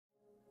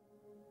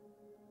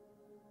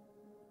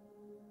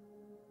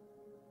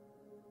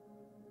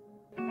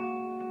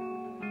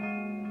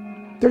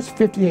There's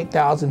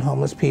 58,000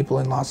 homeless people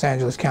in Los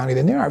Angeles County,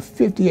 then there are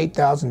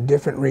 58,000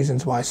 different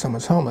reasons why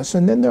someone's homeless,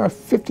 and then there are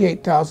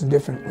 58,000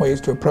 different ways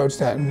to approach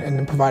that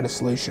and provide a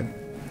solution.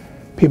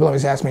 People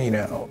always ask me, you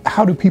know,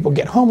 how do people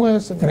get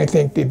homeless? And I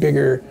think the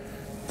bigger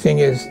thing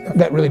is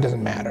that really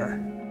doesn't matter.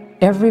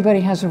 Everybody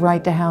has a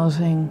right to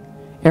housing.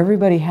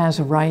 Everybody has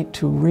a right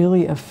to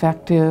really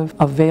effective,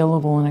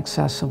 available, and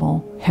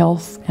accessible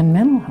health and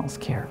mental health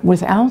care.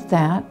 Without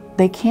that,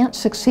 they can't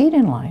succeed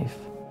in life.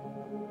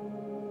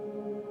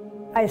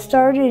 I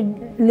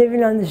started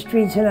living on the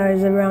streets when I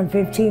was around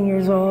 15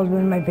 years old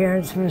when my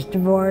parents first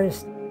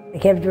divorced. I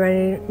kept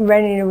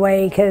running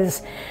away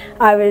because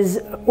I was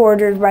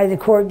ordered by the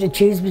court to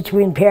choose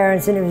between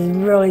parents, and it was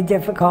really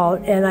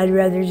difficult, and I'd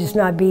rather just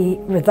not be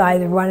with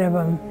either one of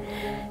them.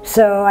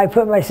 So I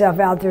put myself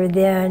out there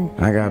then.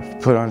 I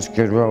got put on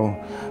Skid Row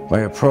by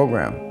a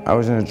program. I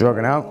was in a drug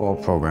and alcohol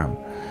program,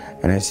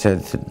 and they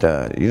said,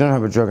 you don't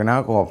have a drug and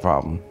alcohol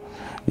problem,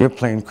 you're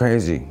plain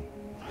crazy.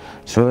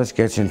 So let's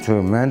get you into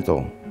a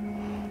mental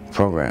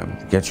program,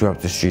 get you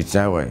up the streets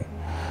that way.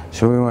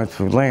 So we went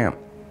to Lamp,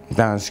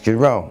 down Skid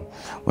Row.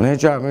 When they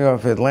dropped me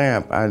off at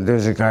Lamp,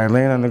 there's a guy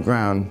laying on the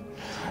ground,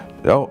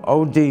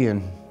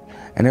 ODing,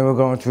 and they were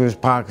going through his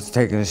pockets,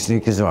 taking his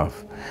sneakers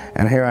off.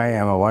 And here I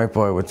am, a white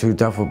boy with 2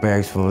 duffel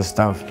bags full of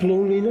stuff.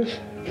 Loneliness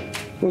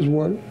was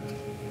one.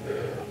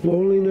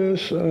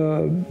 Loneliness,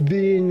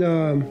 being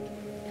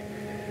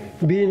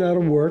out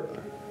of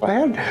work. I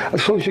had a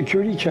Social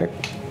Security check,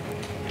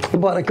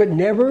 but I could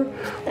never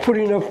put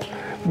enough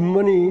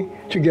money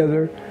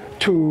together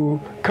to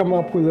come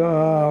up with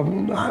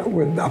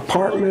an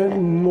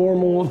apartment,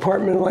 normal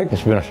apartment like.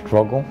 It's been a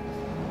struggle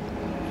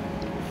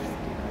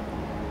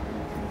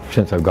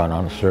since I've gone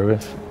on the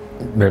service.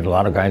 There's a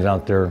lot of guys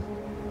out there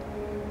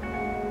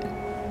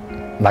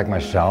like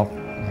myself,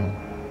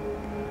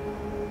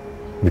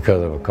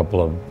 because of a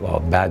couple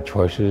of bad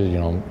choices, you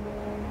know,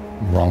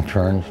 wrong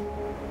turns.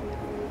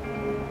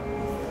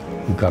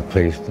 We got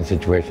placed in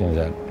situations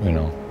that, you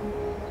know,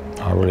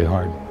 are really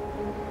hard.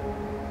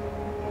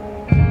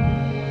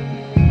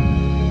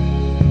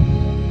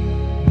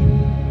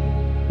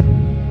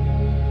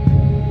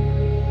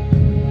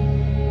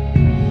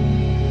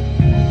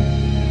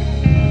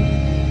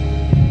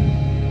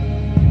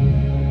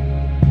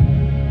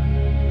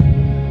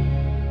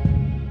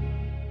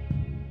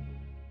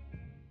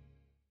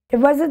 It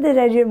wasn't that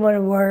I didn't want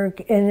to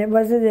work, and it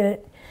wasn't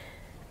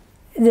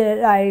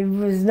that I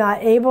was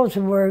not able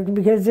to work,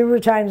 because there were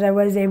times I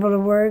was able to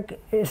work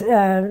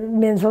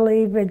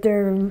mentally, but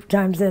there were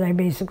times that I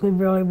basically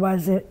really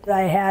wasn't.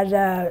 I had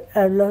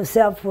a low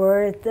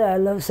self-worth,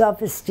 low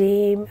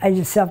self-esteem. I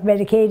just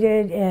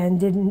self-medicated and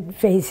didn't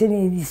face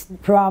any of these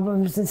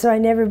problems, and so I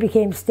never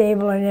became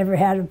stable. I never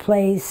had a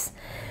place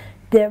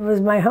that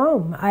was my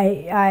home.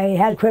 I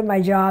had to quit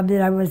my job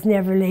that I was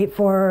never late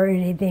for or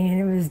anything, and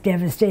it was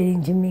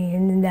devastating to me,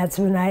 and that's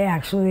when I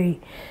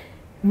actually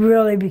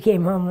really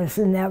became homeless,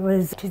 and that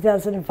was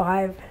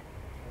 2005,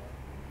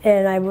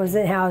 and I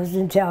wasn't housed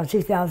until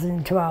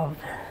 2012.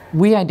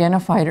 We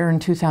identified her in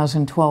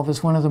 2012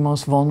 as one of the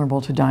most vulnerable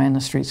to die in the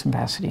streets in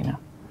Pasadena.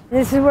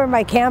 This is where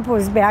my camp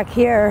was, back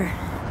here.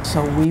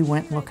 So we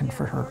went looking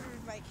for her,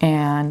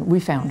 and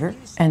we found her,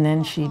 and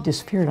then she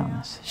disappeared on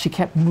us. She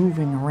kept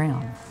moving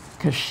around,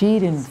 because she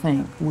didn't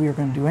think we were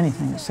going to do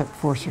anything except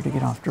force her to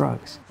get off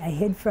drugs. I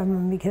hid from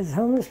them because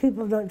homeless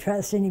people don't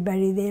trust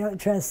anybody. They don't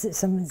trust that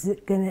someone's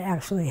going to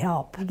actually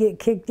help. You get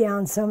kicked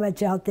down so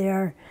much out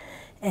there,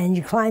 and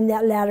you climb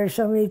that ladder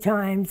so many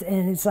times,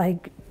 and it's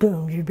like,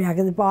 boom, you're back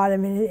at the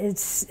bottom, and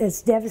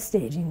it's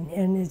devastating,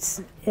 and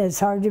it's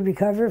hard to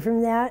recover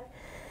from that,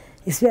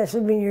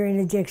 especially when you're in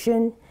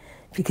addiction,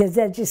 because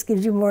that just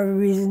gives you more of a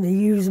reason to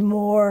use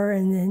more,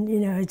 and then, you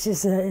know,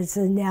 it's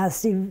a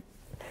nasty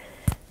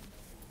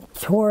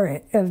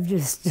torrent of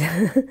just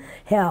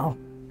hell.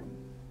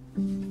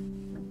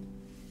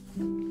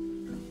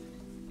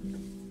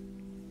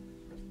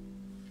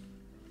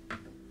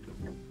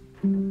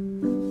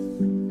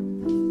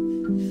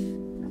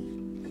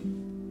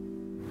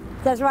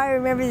 That's why I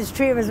remember this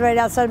tree. It was right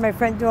outside my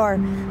front door.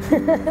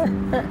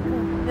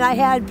 And I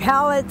had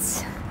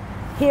pallets.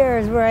 Here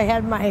is where I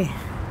had my,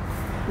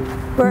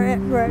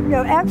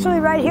 no, actually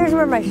right here's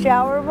where my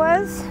shower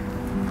was.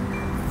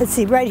 Let's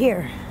see, right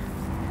here.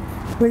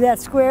 Where that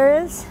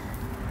square is,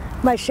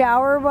 my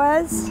shower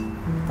was,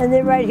 and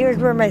then right here is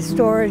where my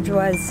storage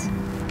was.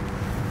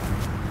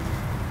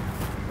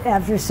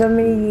 After so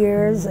many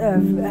years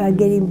of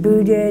getting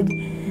booted,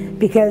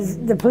 because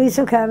the police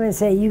will come and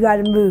say, you got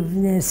to move,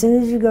 and then as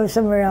soon as you go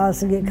somewhere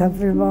else and get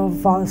comfortable,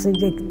 fall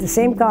asleep, the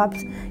same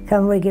cops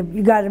come wake up,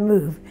 you got to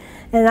move.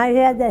 And I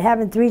had that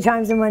happen 3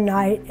 times in one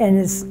night, and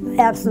it's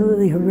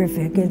absolutely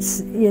horrific. It's,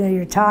 you know,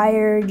 you're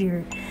tired,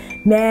 you're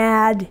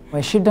mad.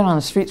 She'd been on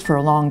the streets for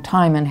a long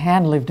time and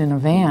had lived in a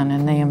van,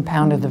 and they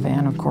impounded the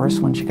van, of course,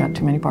 when she got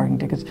too many parking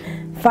tickets.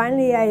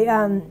 Finally,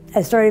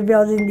 I started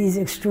building these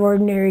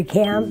extraordinary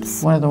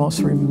camps. One of the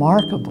most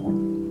remarkable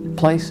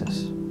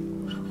places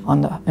on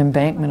the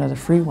embankment of the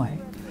freeway.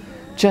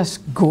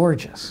 Just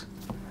gorgeous.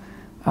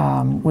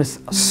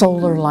 with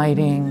solar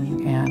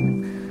lighting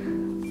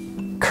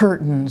and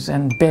curtains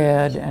and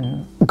bed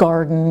and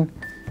garden.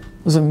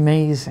 It was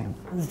amazing.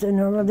 The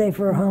normal day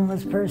for a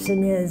homeless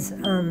person is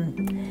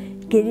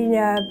getting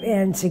up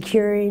and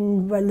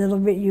securing what little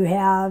bit you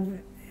have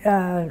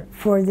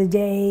for the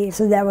day,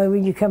 so that way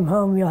when you come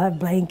home you'll have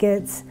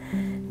blankets.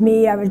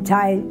 Me, I would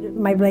tie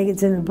my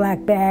blankets in a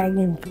black bag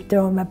and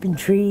throw them up in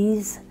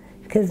trees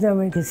because no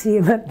one could see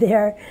them up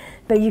there.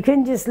 But you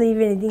couldn't just leave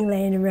anything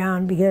laying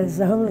around because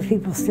the homeless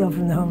people steal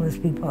from the homeless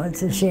people.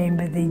 It's a shame,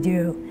 but they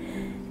do.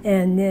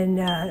 And then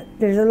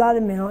there's a lot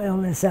of mental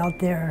illness out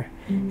there.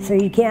 So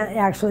you can't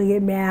actually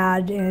get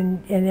mad,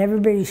 and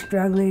everybody's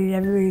struggling,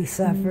 everybody's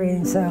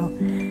suffering. So,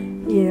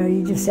 you know,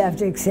 you just have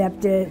to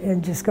accept it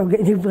and just go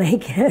get new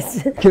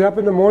blankets. Get up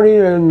in the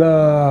morning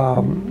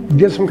and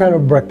get some kind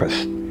of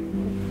breakfast.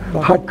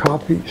 Hot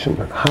coffee, some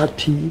hot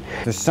tea.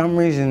 For some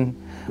reason,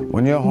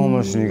 when you're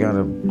homeless and you got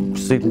a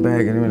sleeping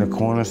bag and you're in a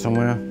corner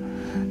somewhere,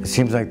 it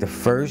seems like the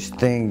first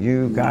thing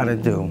you gotta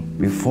do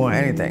before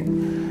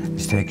anything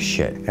is take a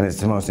shit. And it's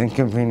the most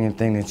inconvenient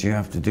thing that you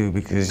have to do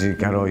because you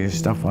got all your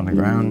stuff on the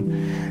ground,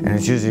 and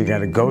it's usually you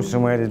gotta go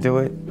somewhere to do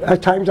it.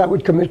 At times I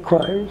would commit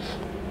crimes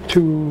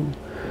to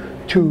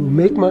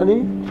make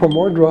money for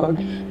more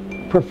drugs,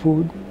 for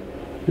food,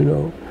 you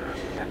know.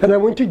 And I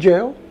went to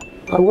jail.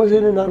 I was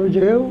in and out of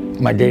jail.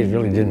 My days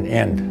really didn't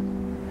end.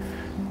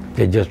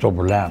 They just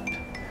overlapped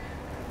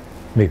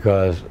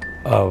because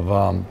of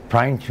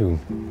trying to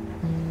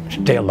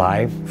stay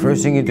alive.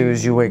 First thing you do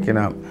is you're waking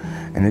up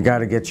and you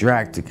gotta get your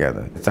act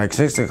together. It's like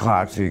 6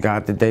 o'clock, so you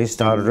got the day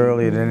started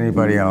earlier than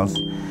anybody else,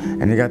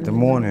 and you got the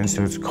morning,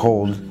 so it's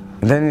cold.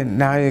 And then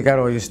now you got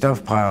all your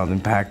stuff piled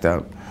and packed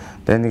up.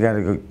 Then you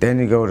gotta go. Then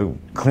you go to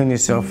clean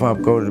yourself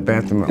up, go to the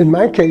bathroom. In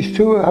my case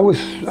too, I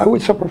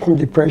would suffer from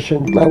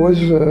depression. I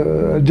was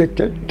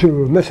addicted to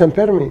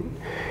methamphetamine.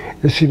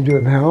 It seemed to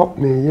have helped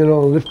me, you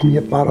know, lift me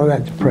up out of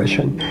that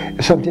depression.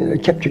 It's something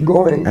that kept you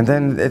going. And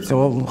then it's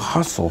all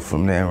hustle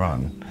from there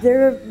on.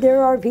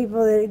 There are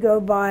people that go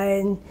by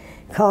and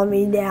call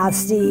me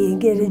nasty and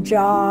get a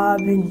job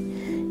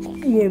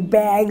and, you know,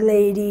 bag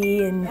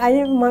lady. And I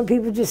didn't want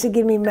people just to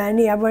give me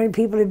money. I wanted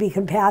people to be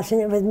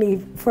compassionate with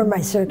me for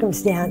my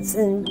circumstance.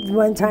 And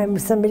one time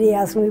somebody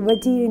asked me,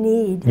 "What do you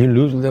need?" You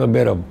lose a little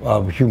bit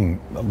of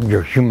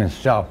your human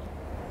self,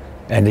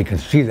 and they can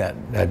see that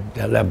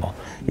level.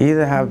 You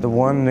either have the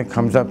one that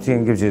comes up to you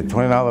and gives you a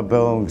 $20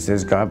 bill and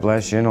says, "God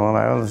bless you," and all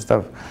that other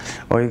stuff,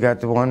 or you got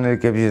the one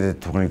that gives you the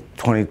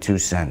 22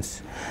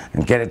 cents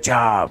and get a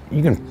job.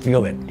 You can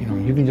feel it, you know,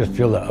 you can just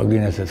feel the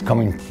ugliness that's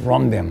coming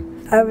from them.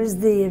 I was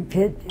the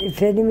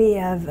epitome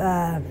of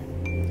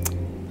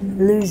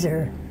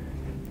loser.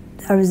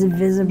 I was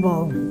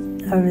invisible.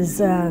 I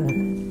was,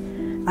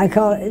 I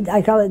call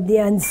it the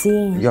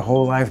unseen. Your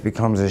whole life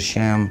becomes a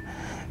sham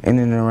in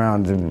and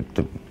around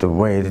the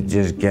way to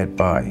just get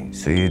by.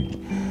 So your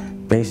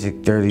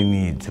basic dirty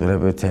needs,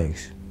 whatever it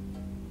takes.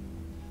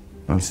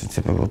 That's a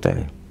typical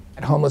day.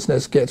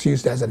 Homelessness gets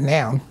used as a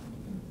noun,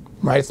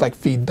 right? It's like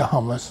feed the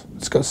homeless.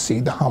 Let's go see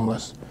the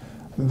homeless.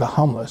 The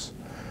homeless.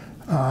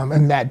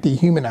 And that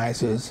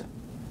dehumanizes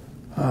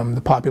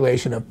the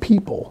population of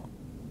people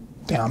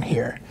down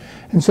here.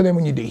 And so then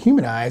when you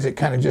dehumanize, it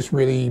kind of just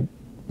really,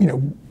 you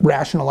know,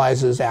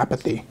 rationalizes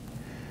apathy.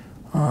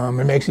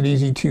 It makes it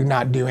easy to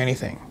not do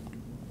anything.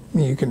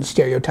 You can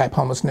stereotype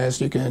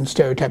homelessness, you can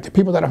stereotype the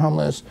people that are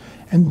homeless,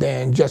 and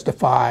then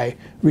justify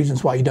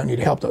reasons why you don't need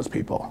to help those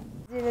people.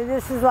 You know,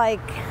 this is like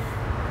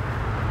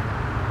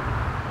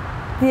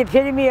the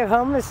epitome of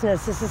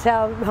homelessness. This is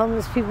how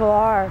homeless people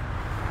are.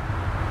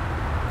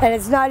 And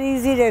it's not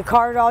easy to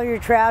cart all your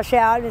trash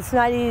out. It's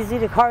not easy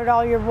to cart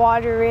all your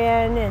water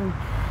in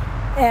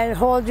and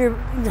hold it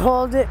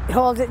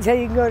till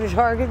you can go to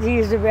Target to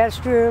use the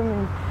restroom.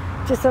 And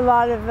just a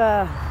lot of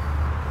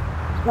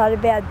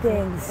bad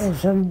things. And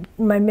so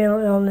my mental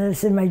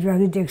illness and my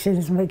drug addiction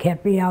is what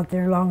kept me out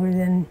there longer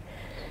than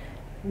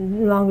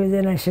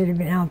I should have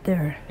been out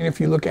there. And if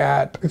you look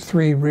at the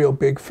three real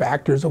big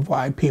factors of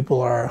why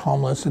people are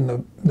homeless in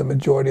the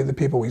majority of the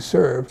people we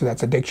serve, so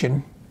that's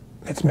addiction,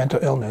 it's mental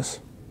illness,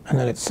 and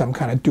then it's some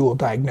kind of dual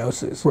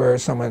diagnosis where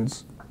someone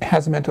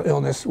has a mental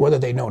illness, whether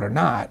they know it or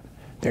not,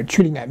 they're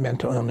treating that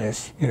mental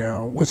illness, you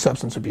know, with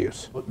substance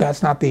abuse.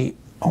 That's not the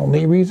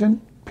only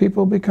reason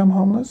people become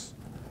homeless.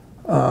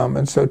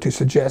 And so to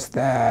suggest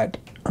that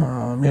you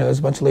know, there's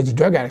a bunch of lazy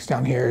drug addicts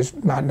down here is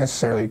not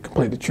necessarily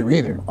completely true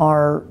either.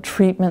 Our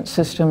treatment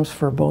systems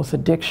for both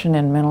addiction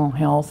and mental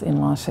health in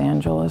Los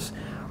Angeles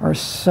are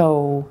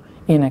so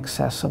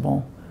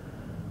inaccessible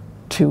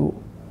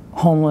to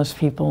homeless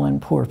people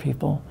and poor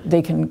people.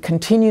 They can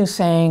continue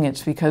saying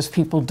it's because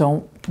people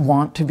don't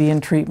want to be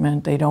in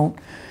treatment,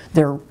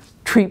 they're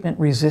treatment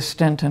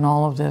resistant and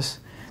all of this.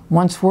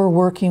 Once we're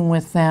working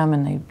with them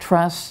and they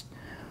trust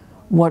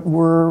what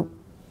we're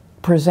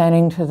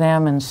presenting to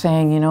them and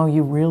saying, you know,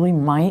 you really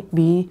might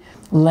be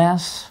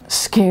less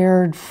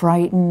scared,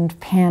 frightened,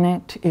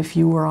 panicked if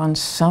you were on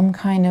some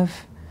kind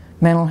of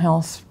mental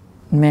health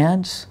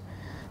meds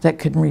that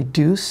could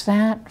reduce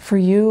that for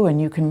you,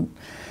 and you can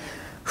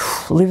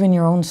live in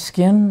your own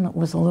skin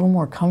with a little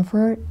more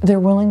comfort, they're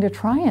willing to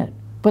try it.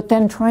 But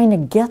then trying to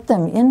get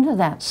them into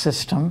that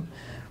system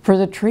for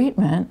the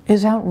treatment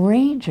is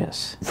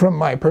outrageous. From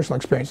my personal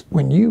experience,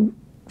 when you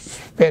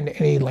spend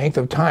any length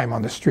of time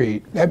on the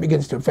street, that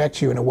begins to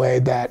affect you in a way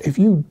that if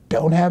you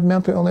don't have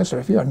mental illness or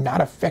if you are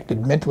not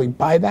affected mentally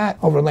by that,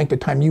 over a length of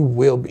time you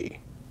will be.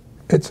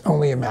 It's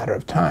only a matter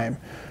of time.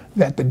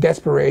 That the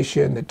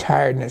desperation, the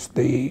tiredness,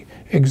 the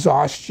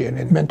exhaustion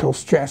and mental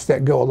stress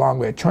that go along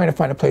with it, trying to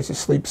find a place to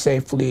sleep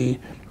safely,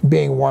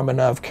 being warm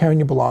enough, carrying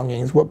your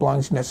belongings, what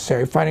belongings are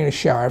necessary, finding a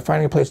shower,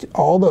 finding a place to,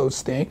 all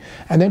those things,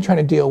 and then trying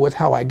to deal with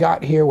how I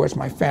got here, where's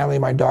my family,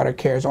 my daughter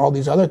cares, all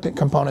these other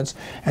components,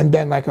 and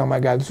then like, oh my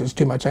God, this is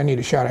too much, I need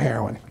a shot of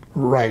heroin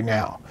right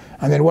now.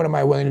 And then what am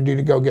I willing to do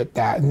to go get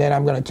that? And then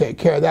I'm going to take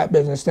care of that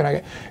business,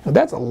 then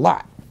that's a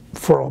lot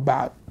for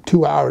about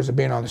 2 hours of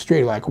being on the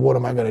street. Like, what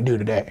am I going to do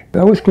today?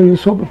 I was clean and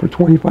sober for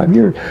 25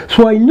 years.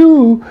 So I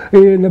knew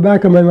in the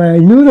back of my mind, I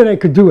knew that I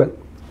could do it.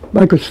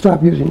 I could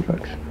stop using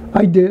drugs.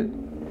 I did,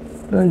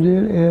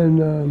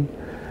 and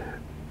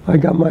I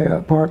got my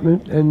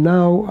apartment. And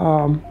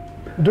now,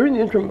 during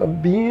the interim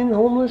of being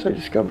homeless, I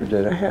discovered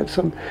that I had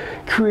some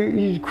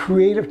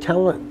creative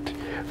talent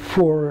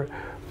for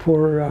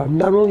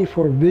not only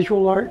for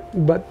visual art,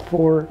 but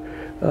for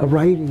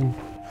writing.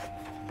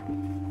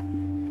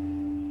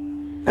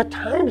 At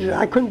times,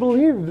 I couldn't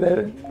believe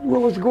that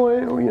what was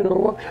going,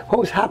 what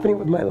was happening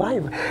with my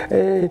life.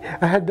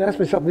 I had to ask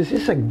myself, is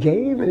this a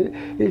game?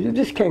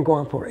 This can't go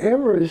on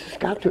forever. This has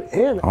got to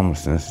end.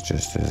 Homelessness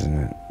just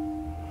isn't it.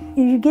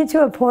 You get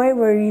to a point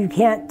where you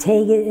can't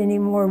take it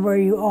anymore where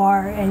you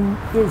are, and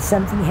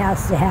something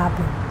has to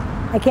happen.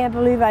 I can't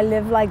believe I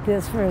lived like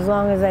this for as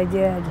long as I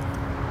did.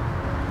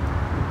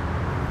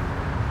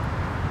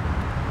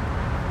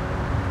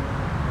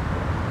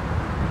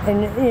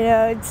 And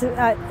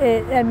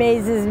it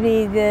amazes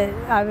me that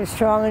I was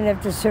strong enough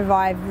to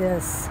survive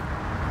this.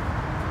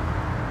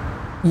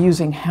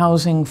 Using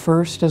housing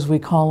first, as we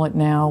call it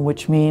now,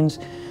 which means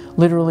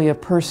literally a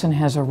person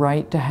has a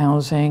right to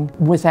housing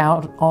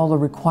without all the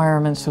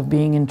requirements of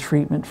being in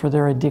treatment for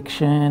their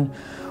addiction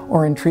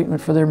or in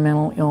treatment for their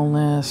mental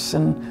illness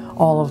and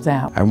all of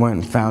that. I went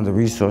and found the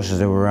resources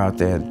that were out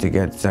there to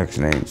get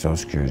Section 8 and Social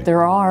Security.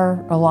 There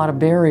are a lot of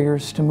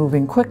barriers to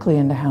moving quickly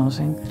into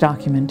housing.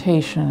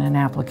 Documentation and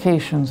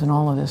applications and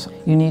all of this.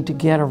 You need to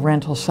get a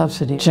rental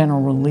subsidy,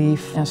 general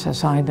relief,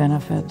 SSI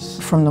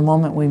benefits. From the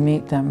moment we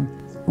meet them,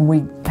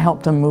 we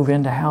help them move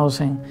into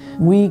housing.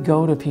 We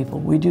go to people,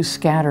 we do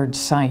scattered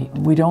site.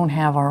 We don't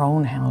have our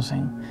own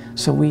housing,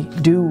 so we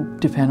do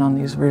depend on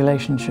these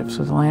relationships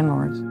with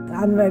landlords.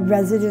 I'm a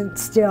resident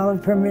still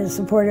of permanent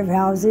supportive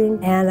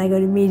housing, and I go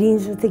to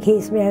meetings with the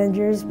case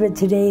managers, but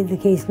today the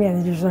case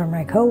managers are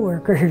my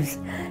co-workers.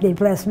 They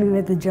bless me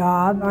with a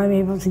job. I'm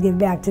able to give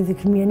back to the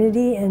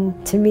community,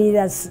 and to me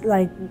that's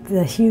like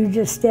the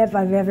hugest step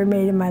I've ever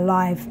made in my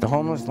life. The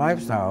homeless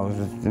lifestyle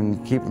has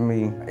been keeping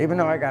me, even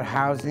though I got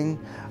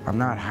housing, I'm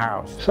not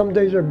housed. Some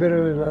days are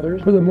better than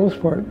others. For the most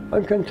part,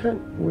 I'm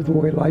content with the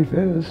way life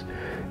is.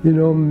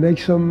 Make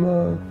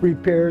some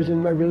repairs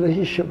in my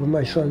relationship with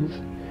my sons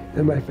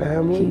and my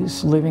family.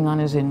 He's living on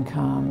his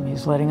income.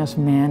 He's letting us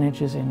manage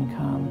his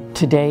income.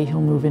 Today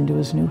he'll move into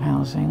his new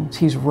housing.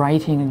 He's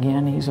writing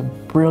again. He's a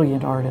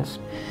brilliant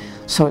artist.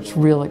 So it's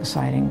real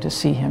exciting to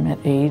see him at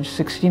age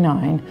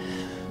 69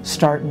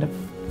 starting to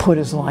put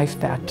his life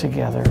back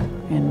together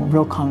in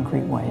real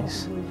concrete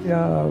ways.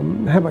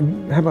 Have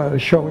a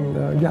show in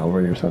the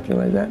gallery or something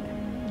like that.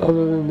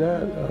 Other than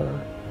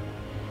that,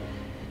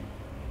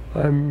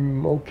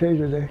 I'm okay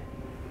today.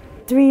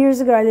 3 years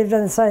ago, I lived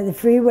on the side of the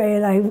freeway,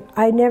 and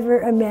I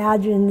never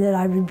imagined that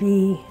I would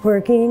be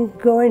working,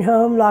 going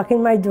home,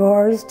 locking my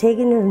doors,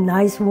 taking a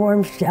nice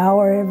warm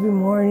shower every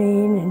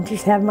morning, and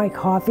just have my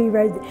coffee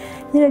right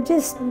there.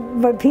 Just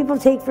what people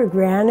take for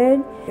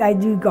granted. I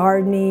do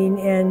gardening,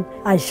 and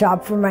I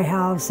shop for my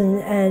house,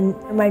 and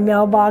my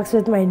mailbox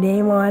with my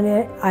name on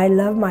it. I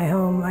love my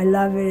home. I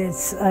love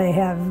it. I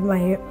have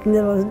my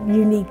little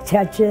unique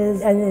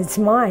touches, and it's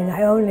mine.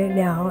 I own it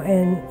now,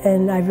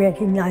 and I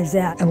recognize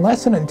that.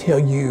 Unless and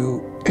until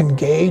you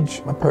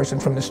engage a person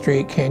from the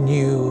street, can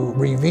you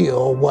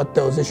reveal what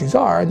those issues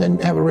are and then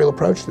have a real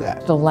approach to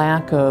that? The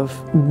lack of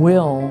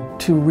will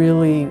to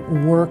really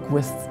work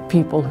with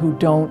people who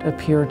don't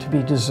appear to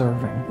be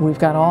deserving. We've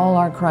got all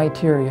our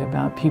criteria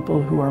about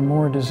people who are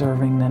more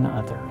deserving than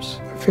others.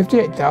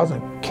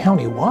 58,000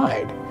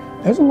 county-wide.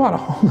 There's a lot of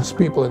homeless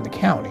people in the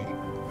county,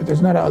 but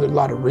there's not a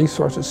lot of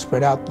resources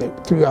spread out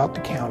throughout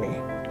the county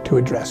to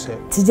address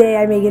it. Today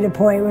I make it a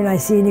point when I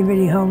see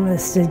anybody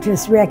homeless to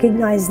just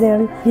recognize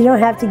them. You don't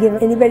have to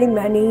give anybody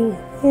money.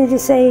 You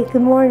just say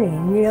good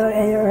morning,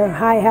 or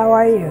hi, how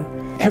are you?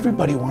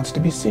 Everybody wants to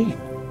be seen.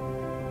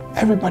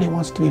 Everybody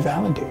wants to be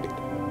validated.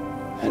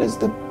 That is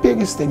the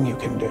biggest thing you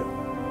can do,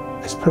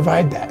 is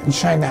provide that and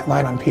shine that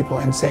light on people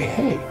and say,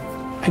 hey,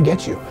 I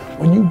get you.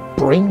 When you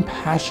bring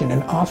passion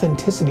and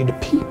authenticity to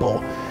people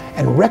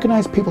and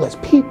recognize people as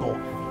people,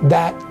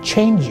 that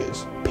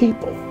changes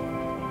people.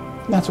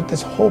 And that's what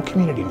this whole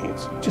community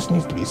needs. It just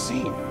needs to be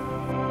seen.